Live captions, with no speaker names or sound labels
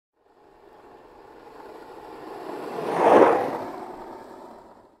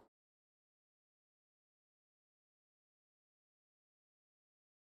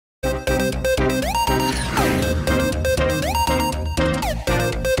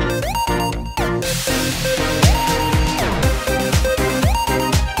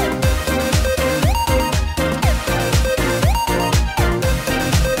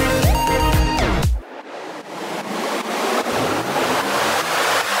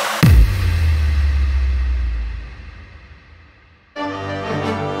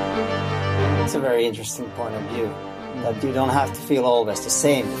very interesting point of view. That you don't have to feel always the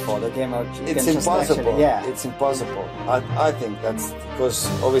same before the game. Or it's impossible. It's impossible. I think that's because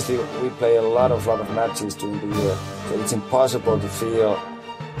obviously we play a lot of matches during the year, so it's impossible to feel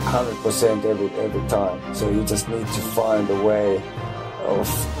 100% every time. So you just need to find a way of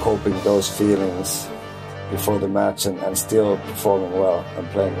coping those feelings before the match and still performing well and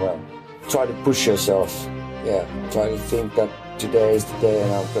playing well. Try to push yourself. Try to think that today is the day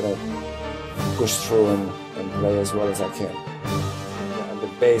and I'm gonna push through and play as well as I can. And the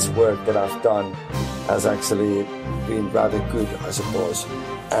base work that I've done has actually been rather good, I suppose,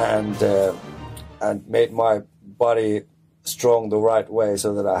 and made my body strong the right way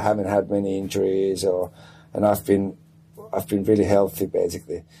so that I haven't had many injuries and I've been really healthy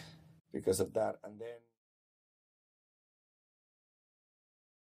basically because of that. And then